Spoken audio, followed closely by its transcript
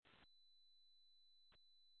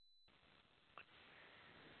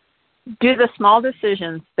Do the small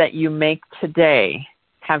decisions that you make today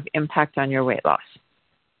have impact on your weight loss?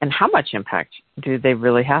 And how much impact do they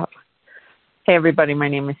really have? Hey, everybody, my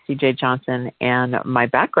name is CJ Johnson, and my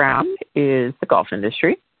background is the golf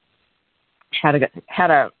industry. Had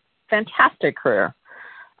a fantastic career.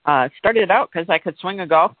 Started out because I could swing a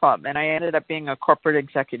golf club, and I ended up being a corporate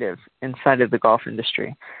executive inside of the golf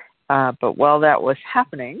industry. But while that was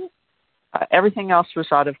happening, everything else was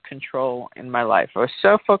out of control in my life. I was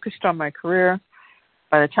so focused on my career.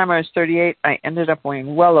 By the time I was 38, I ended up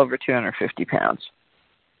weighing well over 250 pounds.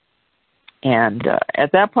 And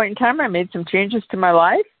at that point in time, I made some changes to my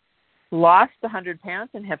life, lost 100 pounds,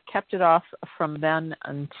 and have kept it off from then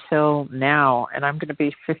until now. And I'm going to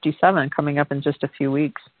be 57 coming up in just a few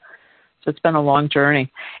weeks. So it's been a long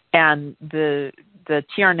journey. And the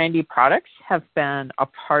TR90 products have been a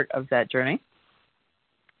part of that journey.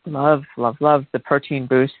 Love the protein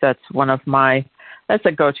boost. That's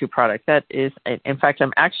a go-to product. That is, in fact,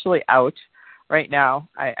 I'm actually out right now.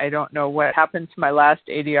 I don't know what happened to my last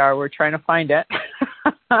ADR. We're trying to find it.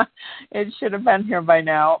 It should have been here by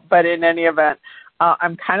now. But in any event,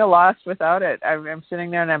 I'm kind of lost without it. I'm sitting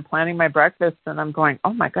there and I'm planning my breakfast and I'm going,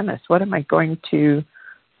 oh my goodness, what am I going to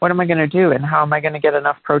do and how am I going to get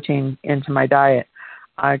enough protein into my diet?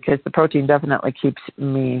 Because the protein definitely keeps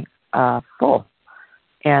me full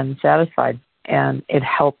and satisfied. And it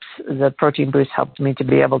helps, the protein boost helps me to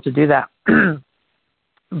be able to do that.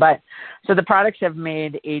 So the products have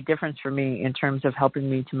made a difference for me in terms of helping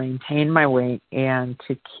me to maintain my weight and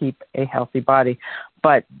to keep a healthy body.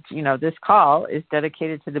 But, this call is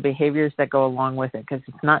dedicated to the behaviors that go along with it, because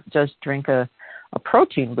it's not just drink a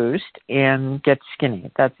protein boost and get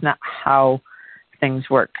skinny. That's not how things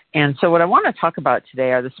work. And so what I want to talk about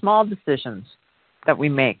today are the small decisions that we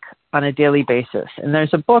make on a daily basis. And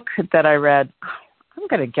there's a book that I read, I'm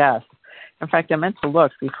going to guess. In fact, I meant to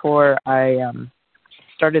look before I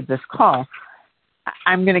started this call.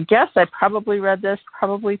 I'm going to guess I probably read this,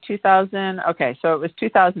 probably 2000. Okay, so it was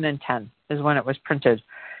 2010 is when it was printed.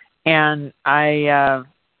 And I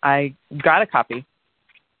got a copy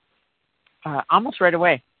almost right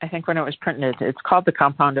away, I think, when it was printed. It's called The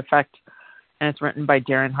Compound Effect, and it's written by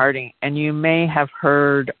Darren Hardy. And you may have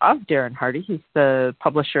heard of Darren Hardy. He's the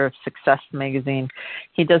publisher of Success Magazine.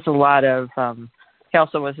 He does a lot of, he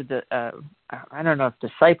also was I don't know if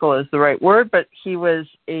disciple is the right word, but he was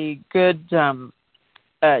a good,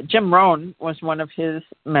 Jim Rohn was one of his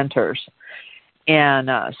mentors. And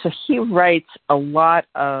so he writes a lot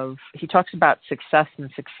he talks about success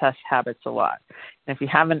and success habits a lot. And if you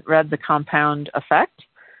haven't read The Compound Effect,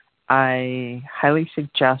 I highly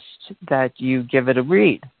suggest that you give it a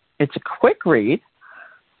read. It's a quick read,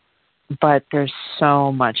 but there's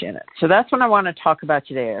so much in it. So that's what I want to talk about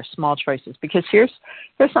today, are small choices, because here's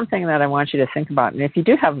something that I want you to think about. And if you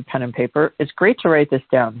do have a pen and paper, it's great to write this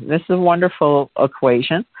down. This is a wonderful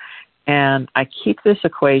equation, and I keep this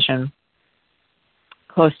equation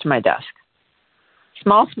close to my desk.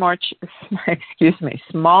 Small smart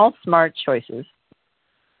choices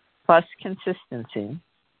plus consistency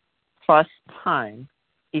plus time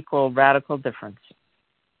equal radical difference.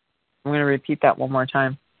 I'm going to repeat that one more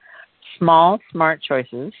time. Small, smart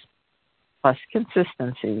choices plus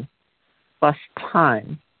consistency plus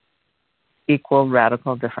time equal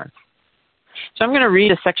radical difference. So I'm going to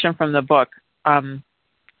read a section from the book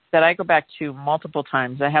that I go back to multiple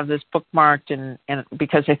times. I have this bookmarked and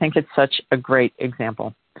because I think it's such a great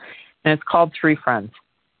example. And it's called Three Friends.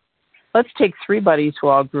 Let's take three buddies who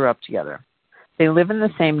all grew up together. They live in the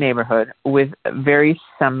same neighborhood with very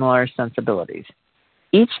similar sensibilities.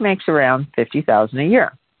 Each makes around $50,000 a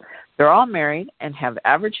year. They're all married and have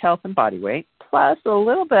average health and body weight, plus a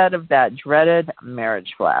little bit of that dreaded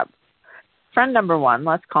marriage flab. Friend number one,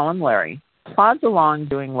 let's call him Larry, plods along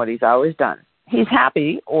doing what he's always done. He's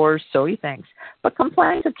happy, or so he thinks, but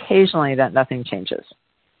complains occasionally that nothing changes.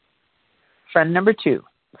 Friend number two,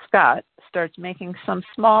 Scott, starts making some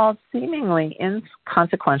small, seemingly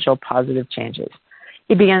inconsequential positive changes.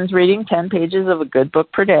 He begins reading 10 pages of a good book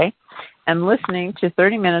per day and listening to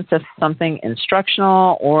 30 minutes of something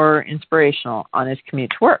instructional or inspirational on his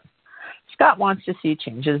commute to work. Scott wants to see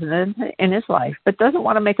changes in his life, but doesn't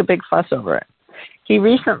want to make a big fuss over it. He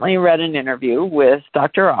recently read an interview with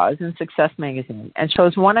Dr. Oz in Success Magazine and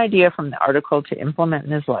chose one idea from the article to implement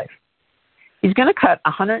in his life. He's going to cut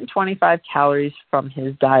 125 calories from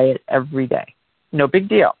his diet every day. No big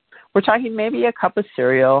deal. We're talking maybe a cup of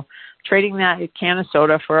cereal, trading that can of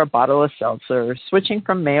soda for a bottle of seltzer, switching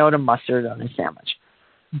from mayo to mustard on his sandwich.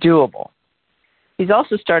 Doable. He's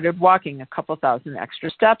also started walking a couple thousand extra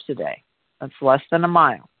steps a day. That's less than a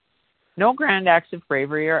mile. No grand acts of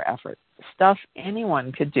bravery or effort. Stuff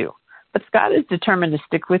anyone could do. But Scott is determined to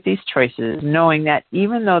stick with these choices, knowing that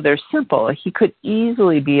even though they're simple, he could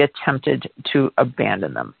easily be tempted to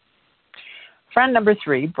abandon them. Friend number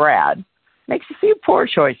 3, Brad, makes a few poor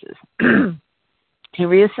choices. He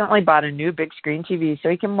recently bought a new big screen TV so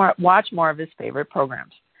he can watch more of his favorite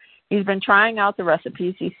programs. He's been trying out the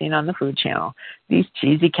recipes he's seen on the Food Channel. These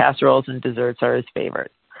cheesy casseroles and desserts are his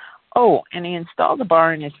favorite. Oh, and he installed a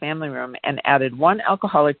bar in his family room and added 1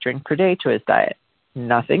 alcoholic drink per day to his diet.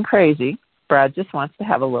 Nothing crazy. Brad just wants to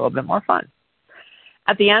have a little bit more fun.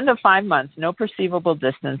 At the end of 5 months, no perceivable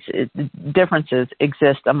differences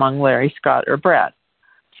exist among Larry, Scott, or Brad.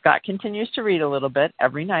 Scott continues to read a little bit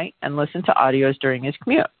every night and listen to audios during his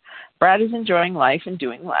commute. Brad is enjoying life and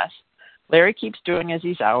doing less. Larry keeps doing as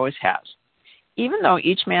he always has. Even though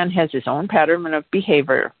each man has his own pattern of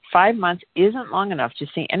behavior, 5 months isn't long enough to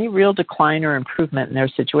see any real decline or improvement in their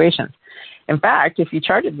situations. In fact, if you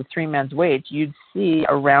charted the 3 men's weights, you'd see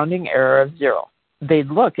a rounding error of 0. They'd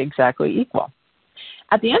look exactly equal.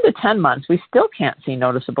 At the end of 10 months, we still can't see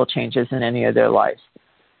noticeable changes in any of their lives.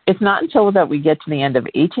 It's not until that we get to the end of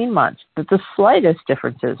 18 months that the slightest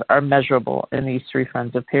differences are measurable in these 3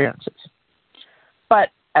 friends' appearances. But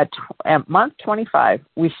at month 25,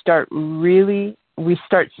 we start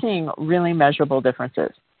seeing really measurable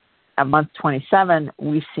differences. At month 27,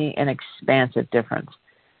 we see an expansive difference.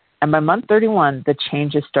 And by month 31, the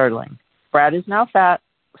change is startling. Brad is now fat,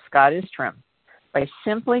 Scott is trim. By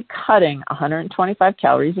simply cutting 125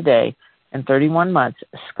 calories a day in 31 months,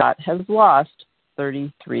 Scott has lost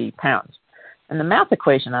 33 pounds. And the math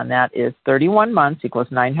equation on that is 31 months equals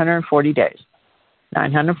 940 days.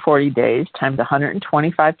 940 days times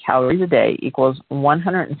 125 calories a day equals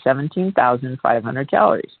 117,500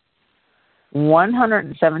 calories.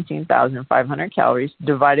 117,500 calories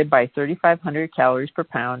divided by 3,500 calories per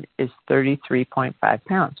pound is 33.5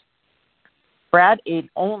 pounds. Brad ate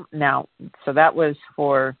now, so that was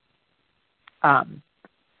for Brad.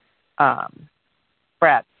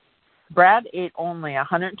 Brad ate only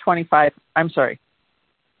 125, I'm sorry,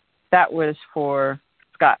 that was for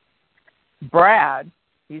Scott. Brad,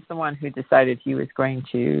 he's the one who decided he was going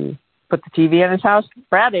to put the TV in his house.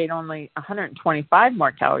 Brad ate only 125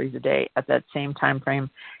 more calories a day at that same time frame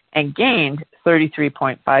and gained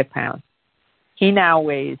 33.5 pounds. He now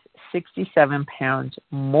weighs 67 pounds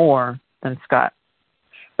more than Scott.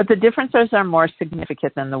 But the differences are more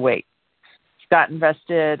significant than the weight. Scott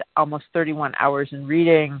invested almost 31 hours in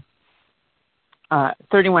reading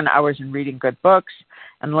good books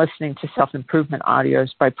and listening to self-improvement audios.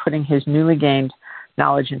 By putting his newly gained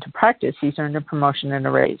knowledge into practice, he's earned a promotion and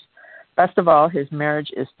a raise. Best of all, his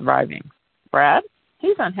marriage is thriving. Brad,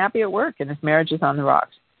 he's unhappy at work and his marriage is on the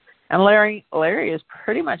rocks. And Larry is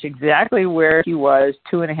pretty much exactly where he was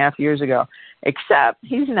 2.5 years ago, except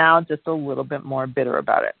he's now just a little bit more bitter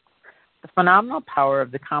about it. The phenomenal power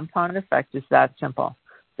of the compound effect is that simple.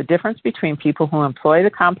 The difference between people who employ the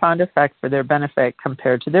compound effect for their benefit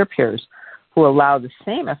compared to their peers who allow the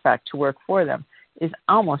same effect to work for them is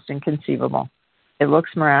almost inconceivable. It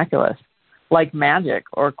looks miraculous, like magic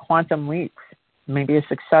or quantum leaps, maybe a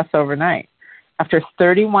success overnight. After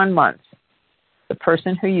 31 months, the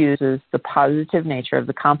person who uses the positive nature of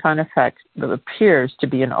the compound effect appears to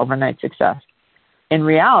be an overnight success. In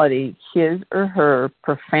reality, his or her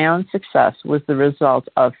profound success was the result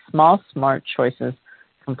of small, smart choices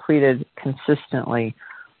completed consistently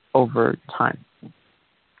over time.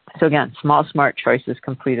 So again, small, smart choices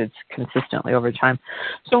completed consistently over time.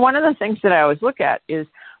 So one of the things that I always look at is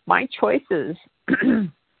my choices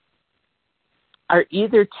are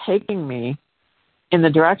either taking me in the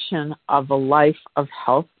direction of a life of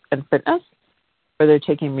health and fitness, or they're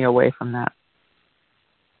taking me away from that.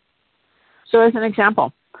 So as an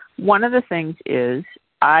example, one of the things is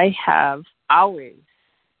I have always,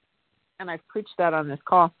 and I've preached that on this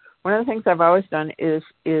call, one of the things I've always done is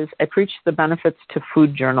I preach the benefits to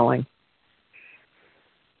food journaling.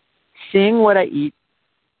 Seeing what I eat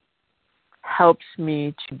helps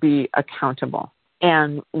me to be accountable.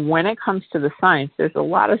 And when it comes to the science, there's a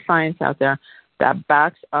lot of science out there that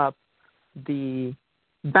backs up the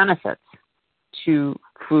benefits to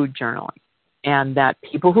food journaling, and that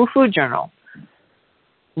people who food journal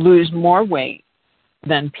lose more weight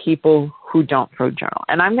than people who don't food journal.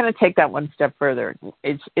 And I'm going to take that one step further.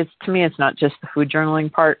 It's to me, it's not just the food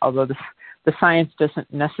journaling part, although the science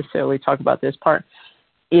doesn't necessarily talk about this part.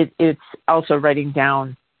 It's also writing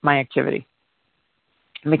down my activity,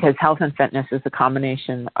 because health and fitness is a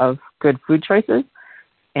combination of good food choices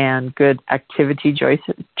and good activity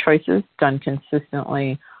choices done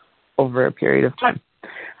consistently over a period of time.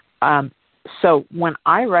 So when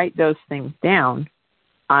I write those things down,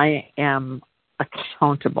 I am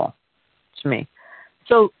accountable. to me.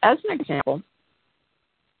 So as an example,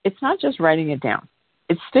 it's not just writing it down.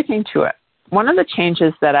 It's sticking to it. One of the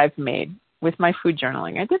changes that I've made with my food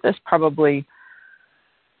journaling, I did this probably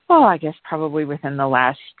within the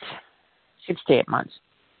last 6 to 8 months.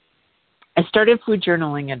 I started food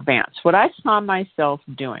journaling in advance. What I saw myself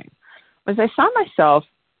doing was I saw myself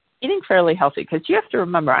eating fairly healthy, because you have to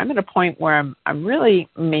remember, I'm at a point where I'm really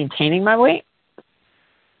maintaining my weight.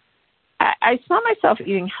 I saw myself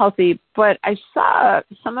eating healthy, but I saw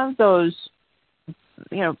some of those,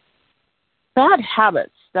 bad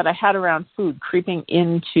habits that I had around food creeping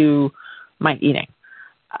into my eating.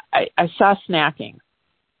 I saw snacking,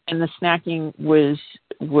 and the snacking was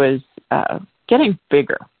getting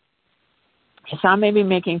bigger. I saw maybe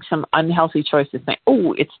making some unhealthy choices, saying,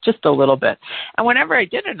 oh, it's just a little bit. And whenever I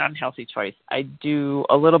did an unhealthy choice, I'd do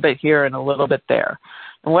a little bit here and a little bit there.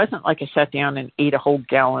 It wasn't like I sat down and ate a whole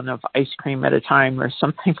gallon of ice cream at a time or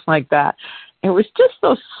something like that. It was just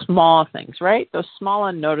those small things, right? Those small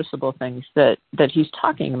unnoticeable things that he's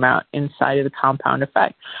talking about inside of the compound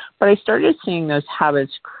effect. But I started seeing those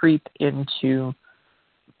habits creep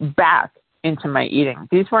back into my eating.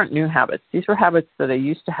 These weren't new habits. These were habits that I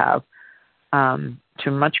used to have to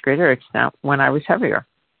a much greater extent when I was heavier.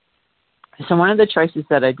 So one of the choices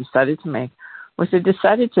that I decided to make was I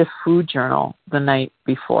decided to food journal the night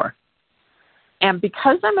before. And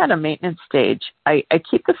because I'm at a maintenance stage, I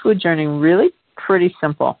keep the food journaling really pretty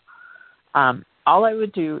simple. All I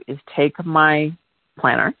would do is take my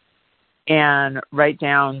planner and write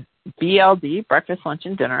down BLD, breakfast, lunch,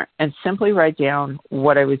 and dinner, and simply write down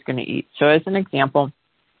what I was going to eat. So as an example,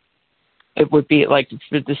 it would be like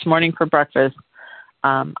this morning for breakfast,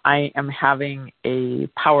 I am having a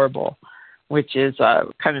Power Bowl, which is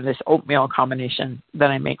kind of this oatmeal combination that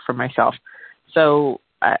I make for myself. So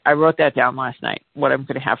I wrote that down last night, what I'm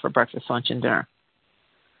going to have for breakfast, lunch, and dinner.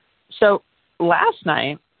 So last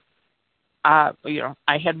night, I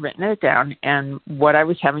had written it down, and what I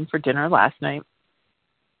was having for dinner last night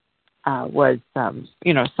was,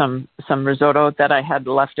 some risotto that I had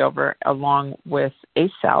left over along with a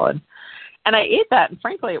salad. And I ate that, and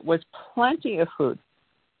frankly, it was plenty of food.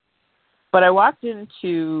 But I walked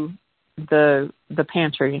into the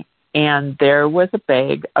pantry, and there was a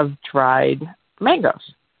bag of dried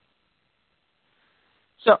mangoes.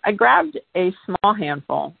 So I grabbed a small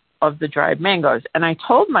handful of the dried mangoes, and I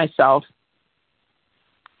told myself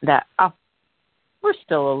that, we're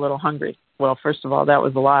still a little hungry. Well, first of all, that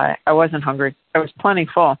was a lie. I wasn't hungry. I was plenty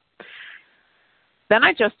full. Then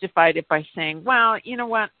I justified it by saying, well, you know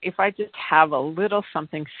what? If I just have a little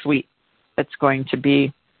something sweet, that's going to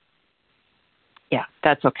be,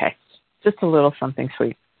 that's okay. Just a little something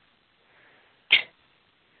sweet.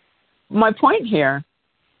 My point here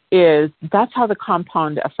is that's how the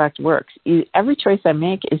compound effect works. Every choice I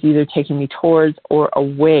make is either taking me towards or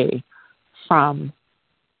away from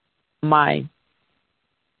my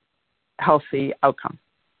healthy outcome.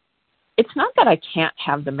 It's not that I can't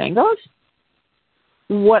have the mangoes.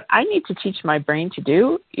 What I need to teach my brain to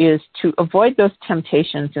do is to avoid those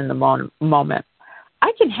temptations in the moment.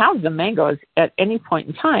 I can have the mangoes at any point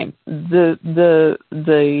in time. The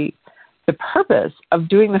purpose of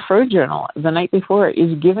doing the food journal the night before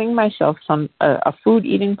is giving myself a food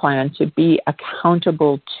eating plan to be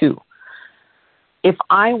accountable to. If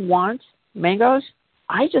I want mangoes,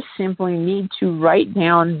 I just simply need to write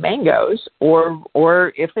down mangoes,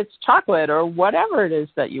 or if it's chocolate or whatever it is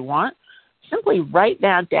that you want, simply write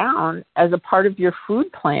that down as a part of your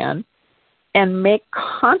food plan and make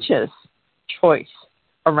conscious choice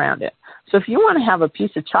around it. So if you want to have a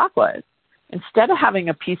piece of chocolate, instead of having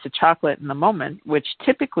a piece of chocolate in the moment, which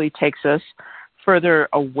typically takes us further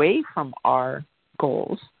away from our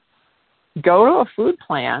goals, go to a food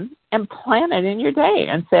plan and plan it in your day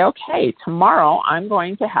and say, okay, tomorrow I'm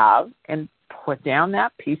going to have and put down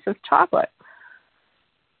that piece of chocolate.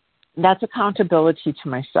 That's accountability to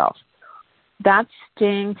myself. That's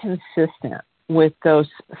staying consistent with those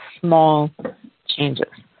small changes.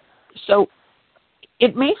 So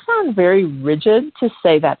it may sound very rigid to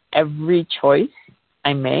say that every choice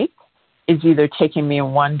I make is either taking me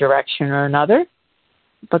in one direction or another,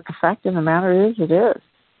 but the fact of the matter is it is.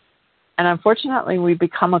 And unfortunately, we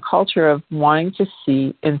become a culture of wanting to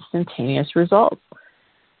see instantaneous results.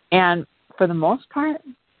 And for the most part,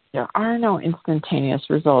 there are no instantaneous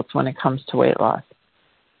results when it comes to weight loss.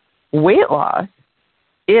 Weight loss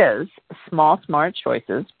is small, smart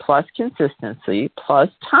choices plus consistency plus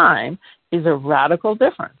time is a radical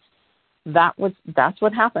difference. That's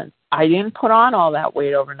what happened. I didn't put on all that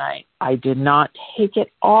weight overnight. I did not take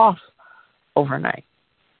it off overnight.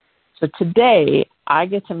 So today, I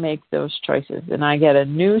get to make those choices, and I get a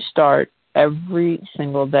new start every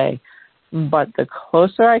single day. But the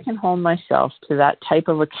closer I can hold myself to that type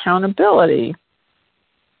of accountability,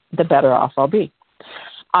 the better off I'll be.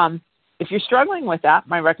 If you're struggling with that,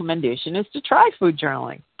 my recommendation is to try food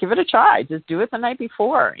journaling. Give it a try. Just do it the night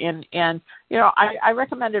before. And I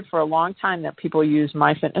recommended for a long time that people use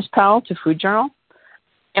MyFitnessPal to food journal.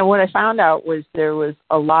 And what I found out was there was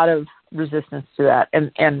a lot of resistance to that.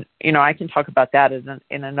 And I can talk about that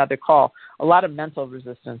in another call. A lot of mental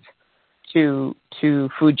resistance to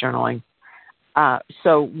food journaling.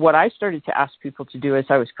 So what I started to ask people to do as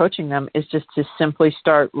I was coaching them is just to simply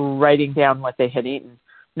start writing down what they had eaten.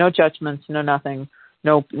 No judgments, no nothing,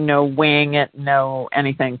 no weighing it, no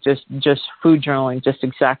anything. Just food journaling, just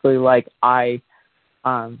exactly like I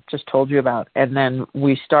just told you about. And then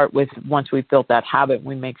we start with, once we've built that habit,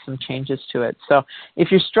 we make some changes to it. So if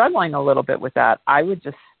you're struggling a little bit with that, I would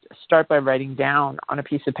just start by writing down on a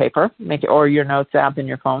piece of paper, make it, or your notes app in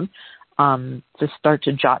your phone. Just start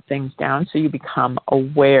to jot things down so you become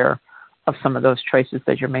aware of some of those choices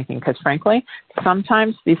that you're making. Because frankly,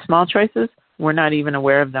 sometimes these small choices, we're not even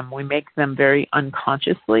aware of them. We make them very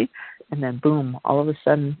unconsciously, and then boom, all of a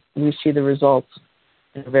sudden we see the results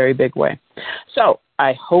in a very big way. So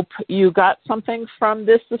I hope you got something from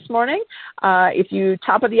this morning. If you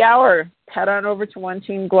top of the hour, head on over to One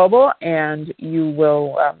Team Global, and you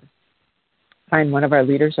will find one of our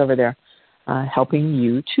leaders over there helping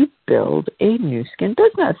you to build a Nu Skin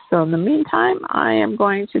business. So in the meantime, I am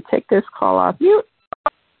going to take this call off mute.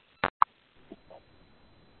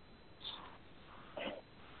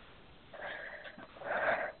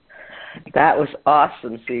 That was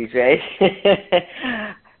awesome, CJ.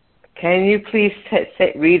 Can you please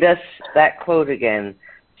read us that quote again?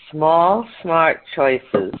 Small, smart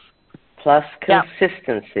choices plus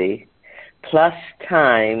consistency plus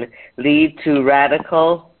time lead to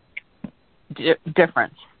radical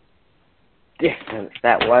difference. Difference.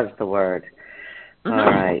 That was the word. Mm-hmm. All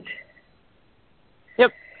right.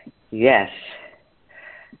 Yep. Yes.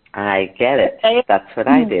 I get it. That's what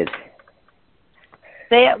I did.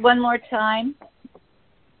 Say it one more time.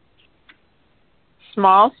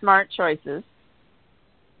 Small, smart choices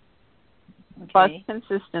plus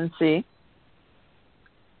consistency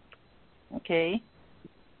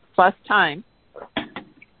plus time.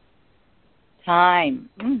 Time.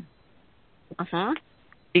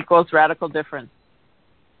 Equals radical difference.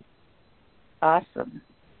 Awesome.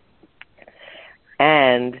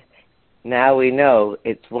 And now we know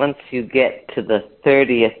it's once you get to the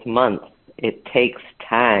 30th month, it takes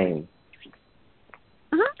time.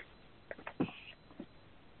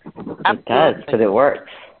 It does, but it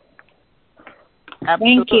works.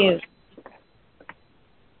 Absolutely. Thank you.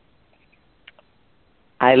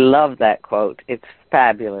 I love that quote. It's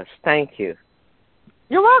fabulous. Thank you.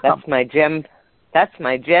 You're welcome. That's my gem. That's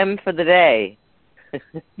my gem for the day.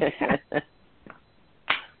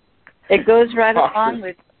 It goes right along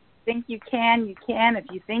with think you can, you can. If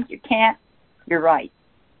you think you can't, you're right.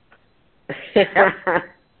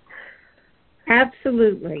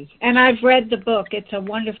 Absolutely. And I've read the book. It's a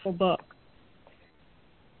wonderful book.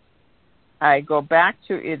 I go back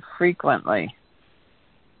to it frequently.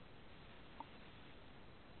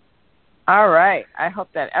 All right. I hope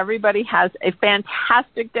that everybody has a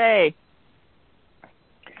fantastic day.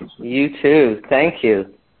 You too. Thank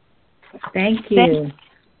you. Thank you.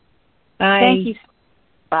 Bye. Thank you.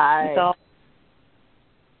 Bye.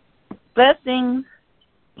 Blessings.